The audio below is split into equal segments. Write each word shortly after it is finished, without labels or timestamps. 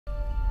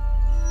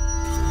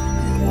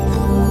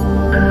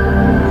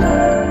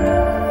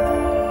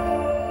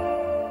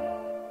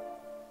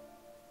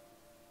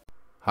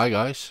Hi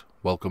guys,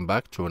 welcome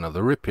back to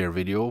another repair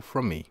video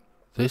from me.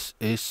 This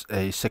is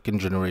a second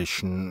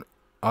generation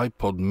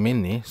iPod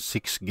mini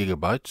 6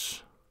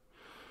 GB,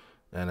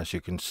 and as you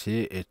can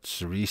see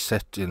it's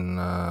reset in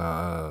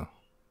the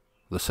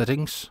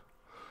settings.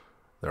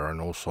 There are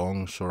no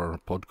songs or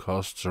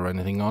podcasts or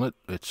anything on it.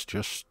 It's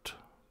just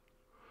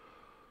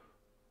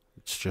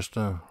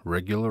a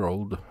regular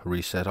old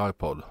reset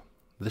iPod.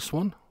 This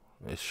one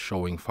is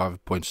showing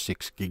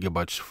 5.6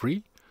 GB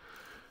free.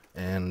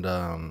 And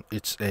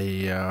it's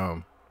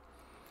a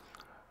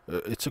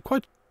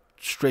quite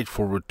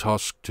straightforward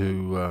task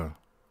to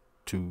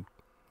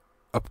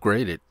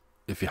upgrade it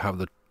if you have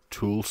the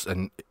tools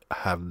and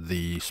have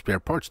the spare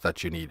parts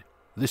that you need.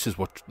 This is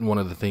one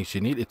of the things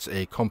you need. It's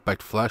a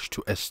compact flash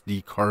to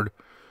SD card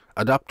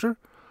adapter.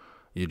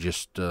 You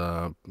just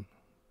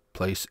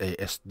place a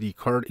SD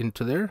card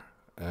into there,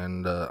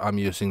 and I'm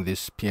using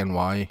this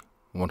PNY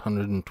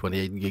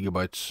 128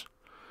 GB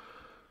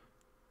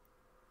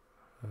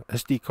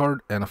SD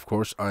card, and of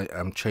course I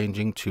am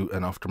changing to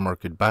an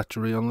aftermarket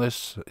battery on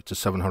this. It's a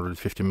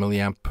 750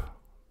 milliamp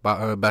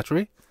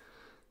battery,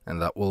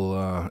 and that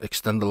will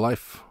extend the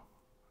life,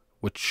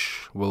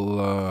 which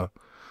will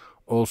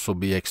also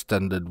be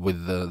extended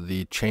with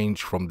the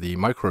change from the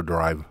micro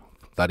drive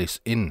that is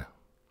in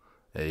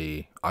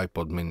a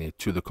iPod mini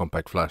to the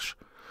compact flash.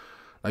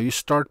 Now you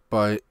start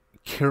by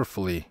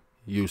carefully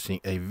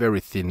using a very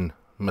thin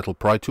metal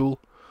pry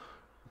tool,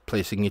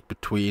 placing it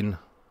between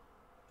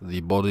the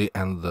body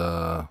and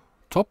the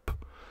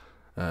top.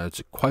 It's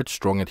a quite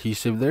strong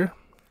adhesive there,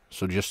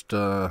 so just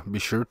be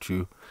sure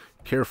to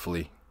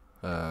carefully.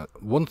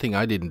 One thing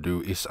I didn't do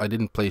is I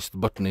didn't place the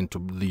button into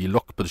the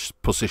lock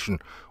position,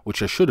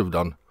 which I should have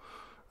done.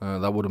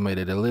 That would have made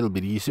it a little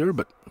bit easier,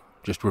 but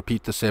just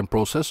repeat the same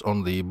process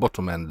on the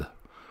bottom end.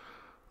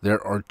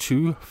 There are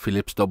two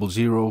Phillips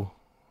 00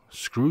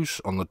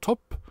 screws on the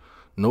top,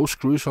 no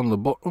screws on the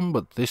bottom,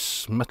 but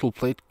this metal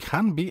plate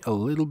can be a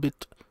little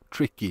bit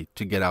tricky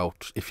to get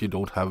out if you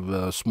don't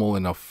have small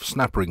enough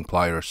snap ring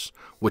pliers,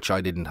 which I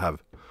didn't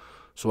have.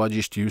 So I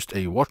just used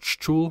a watch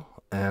tool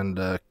and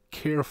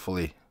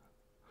carefully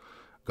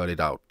got it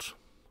out.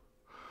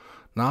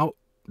 Now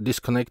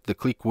disconnect the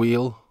click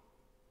wheel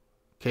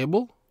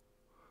cable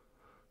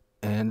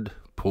and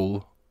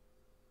pull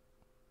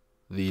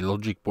the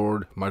logic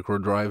board, micro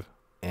drive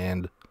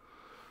and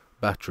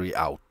battery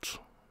out.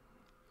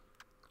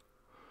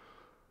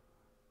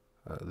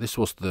 This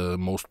was the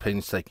most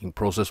painstaking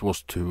process,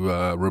 was to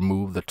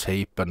remove the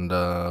tape and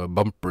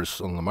bumpers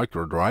on the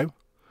micro drive.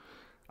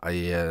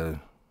 I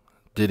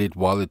did it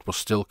while it was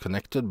still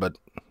connected, but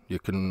you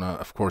can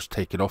of course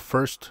take it off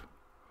first.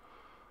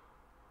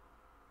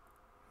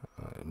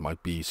 It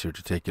might be easier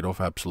to take it off,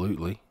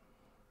 absolutely.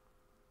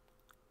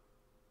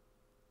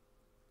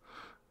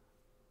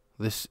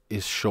 This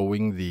is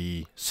showing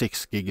the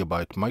 6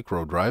 GB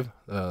micro drive.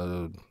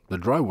 The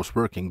drive was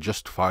working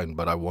just fine,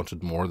 but I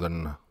wanted more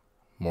than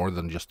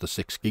just the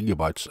 6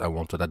 GB. I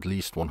wanted at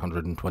least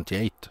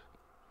 128.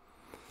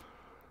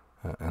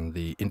 And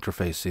the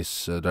interface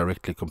is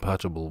directly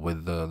compatible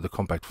with the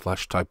compact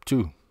flash type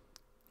 2,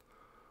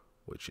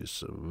 which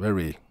is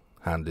very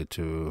handy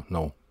to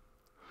know.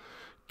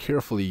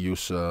 Carefully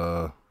use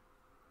a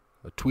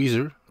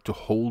tweezer to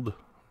hold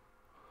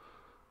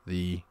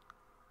the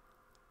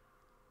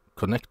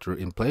connector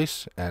in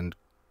place and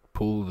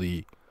pull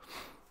the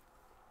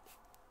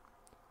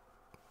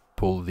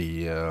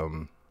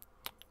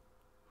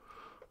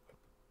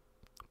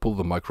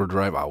micro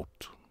drive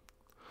out.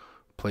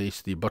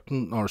 Place the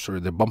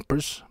the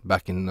bumpers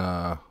back in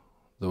the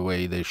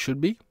way they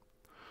should be.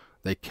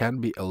 They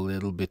can be a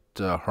little bit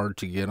hard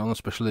to get on,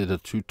 especially the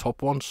two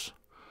top ones.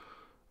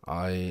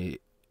 I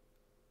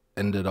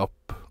ended up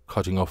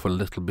cutting off a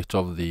little bit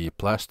of the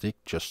plastic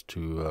just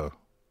to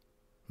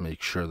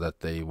make sure that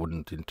they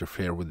wouldn't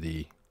interfere with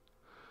the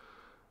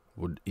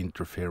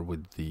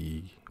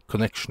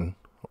connection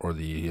or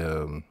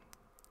the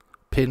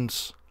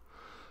pins.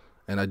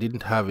 And I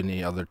didn't have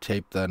any other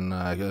tape than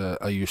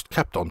I used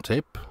Kapton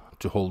tape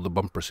to hold the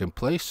bumpers in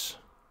place.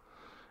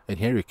 And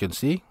here you can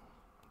see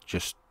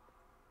just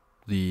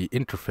the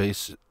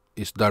interface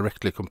is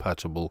directly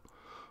compatible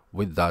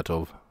with that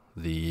of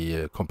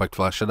the compact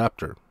flash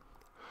adapter.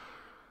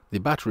 The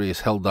battery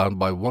is held down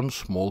by one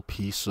small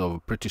piece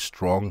of pretty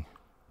strong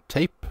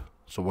tape.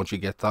 So once you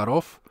get that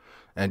off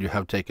and you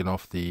have taken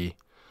off the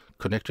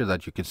connector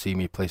that you can see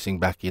me placing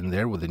back in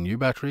there with the new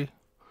battery,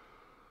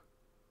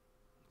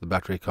 the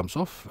battery comes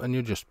off and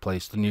you just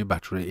place the new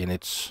battery in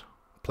its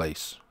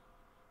place.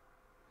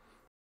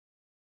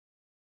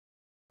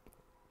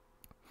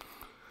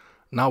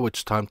 Now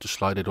it's time to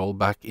slide it all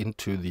back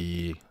into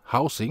the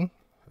housing.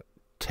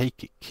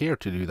 Take care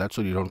to do that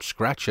so you don't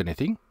scratch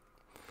anything.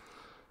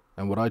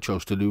 And what I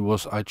chose to do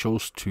was I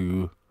chose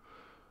to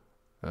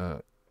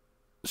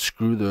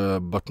screw the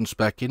buttons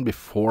back in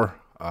before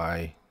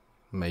I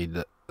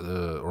made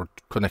or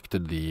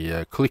connected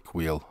the click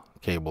wheel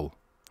cable.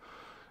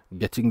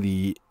 Getting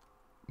the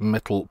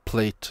metal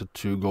plate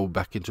to go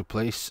back into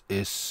place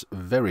is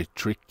very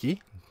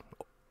tricky,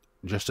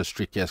 just as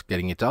tricky as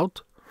getting it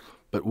out,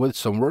 but with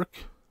some work,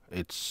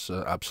 it's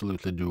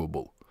absolutely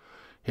doable.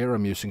 Here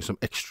I'm using some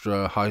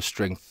extra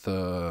high-strength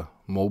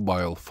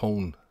mobile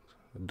phone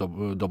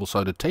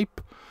double-sided tape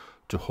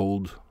to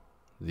hold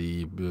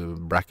the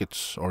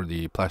brackets or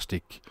the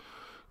plastic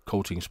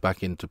coatings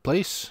back into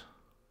place.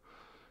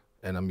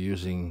 And I'm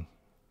using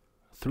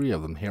 3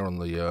 of them here on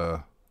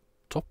the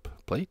top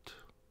plate.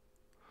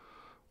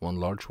 1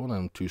 large one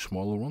and 2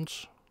 smaller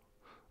ones.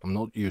 I'm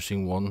not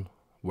using one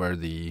where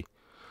the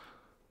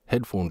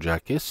headphone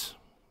jack is,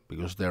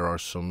 because there are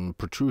some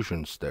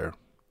protrusions there.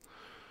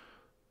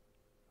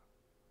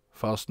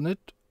 Fasten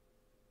it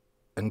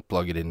and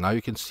plug it in. Now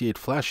you can see it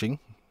flashing,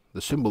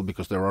 the symbol,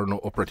 because there are no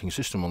operating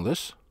system on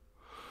this.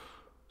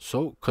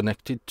 So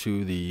connect it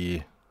to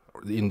the,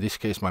 in this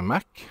case, my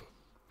Mac,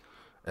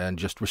 and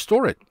just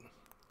restore it.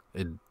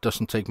 It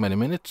doesn't take many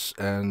minutes,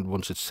 and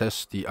once it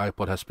says the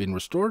iPod has been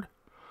restored,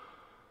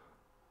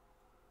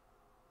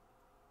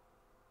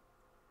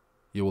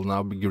 you will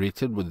now be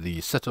greeted with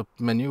the setup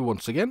menu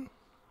once again.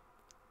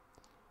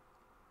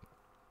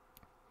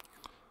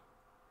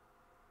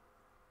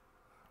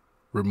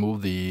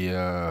 Remove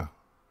the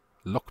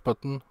lock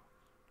button,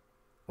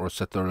 or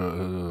set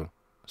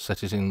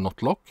it in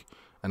not lock,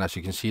 and as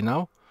you can see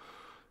now,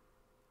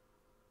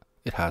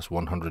 it has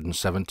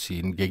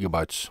 117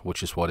 gigabytes,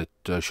 which is what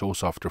it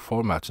shows after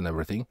formats and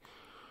everything.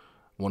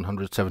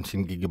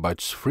 117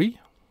 gigabytes free,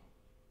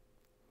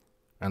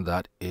 and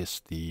that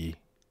is the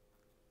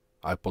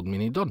iPod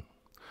mini done.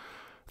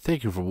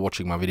 Thank you for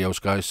watching my videos,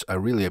 guys. I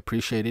really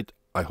appreciate it.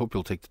 I hope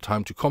you'll take the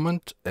time to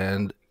comment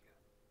and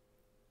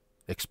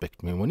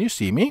expect me when you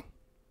see me.